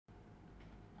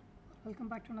Welcome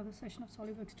back to another session of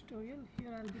Solidworks tutorial.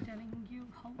 Here I'll be telling you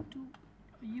how to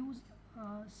use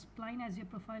spline as your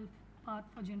profile part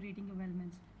for generating your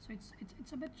weldments. So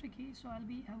it's a bit tricky. So I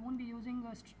won't be using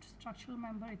a structural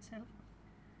member itself.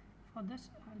 For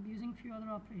this, I'll be using few other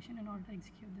operations in order to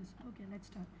execute this. Okay, let's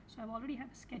start. So I've already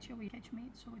have a sketch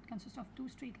made. So it consists of two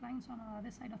straight lines on the other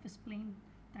side of a spline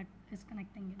that is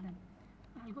connecting them.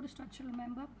 I'll go to structural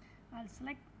member. I'll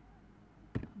select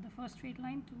the first straight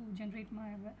line to generate my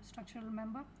structural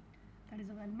member, that is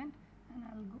a weldment, and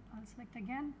I'll select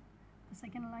again the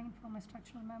second line for my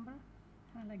structural member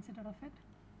and I'll exit out of it.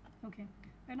 Okay,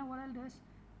 right now what I'll do is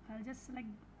I'll just select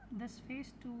this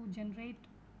face to generate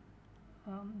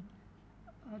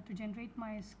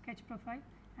my sketch profile,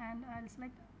 and I'll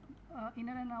select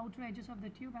inner and outer edges of the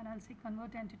tube, and I'll say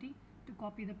convert entity to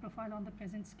copy the profile on the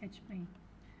present sketch plane.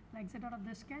 I'll exit out of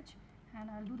this sketch and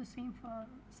I'll do the same for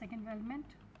second weldment.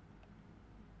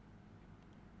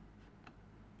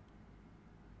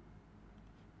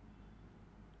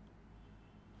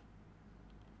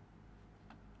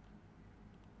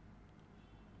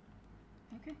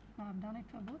 Okay, now I've done it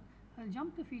for both. I'll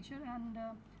jump to feature, and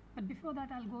but before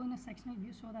that I'll go in a sectional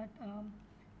view so that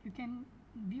you can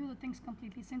view the things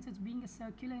completely. Since it's being a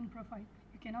circular in profile,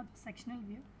 you cannot sectional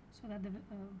view, so that the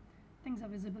things are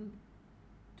visible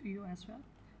to you as well.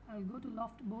 I'll go to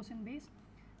loft, bows and base.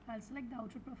 I'll select the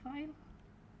outer profile,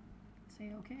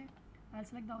 say OK. I'll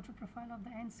select the outer profile of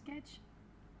the end sketch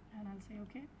and I'll say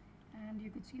OK, and you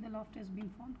could see the loft has been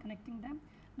formed connecting them.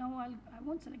 Now I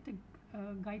won't select a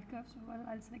guide curve, so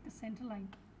I'll select the center line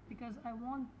because I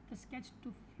want the sketch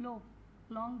to flow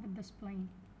along with the spline.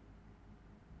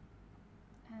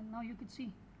 And now you could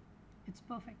see it's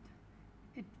perfect.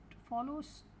 It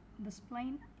follows the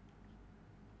spline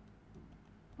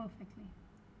perfectly,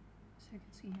 so you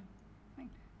can see here. Fine.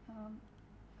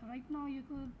 Right now you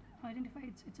could identify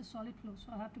it's a solid flow,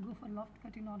 so I have to go for loft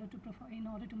cut in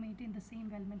order to maintain the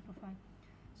same weldment profile.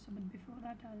 So but before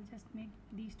that I'll just make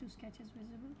these two sketches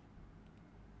visible.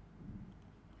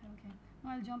 Okay,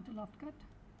 now I'll jump to loft cut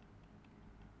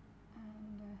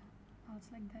and I'll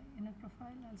select the inner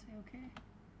profile. I'll say OK.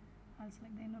 I'll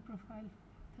select the inner profile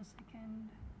for the second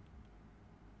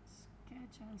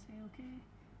sketch. I'll say OK,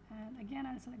 and again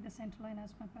I'll select the center line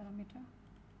as my parameter.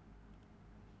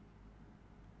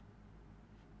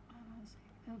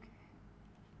 Okay,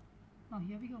 now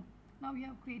here we go. Now we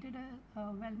have created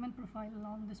a weldment profile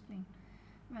along this plane.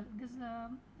 Well, this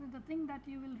the thing that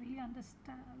you will really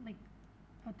understand, like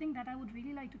a thing that I would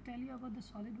really like to tell you about the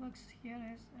Solidworks here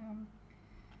is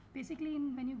basically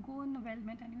when you go in a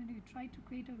weldment and when you try to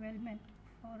create a weldment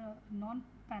for a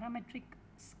non-parametric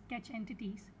sketch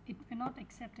entities, it will not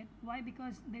accept it. Why?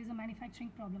 Because there is a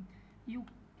manufacturing problem. You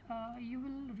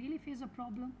will really face a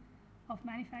problem of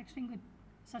manufacturing with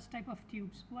such type of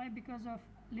tubes. Why? Because of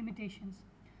limitations.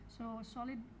 So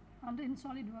in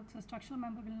Solidworks, a structural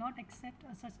member will not accept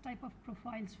such type of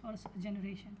profiles for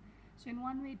generation. So in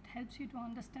one way it helps you to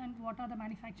understand what are the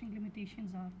manufacturing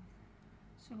limitations are.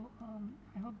 So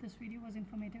I hope this video was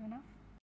informative enough.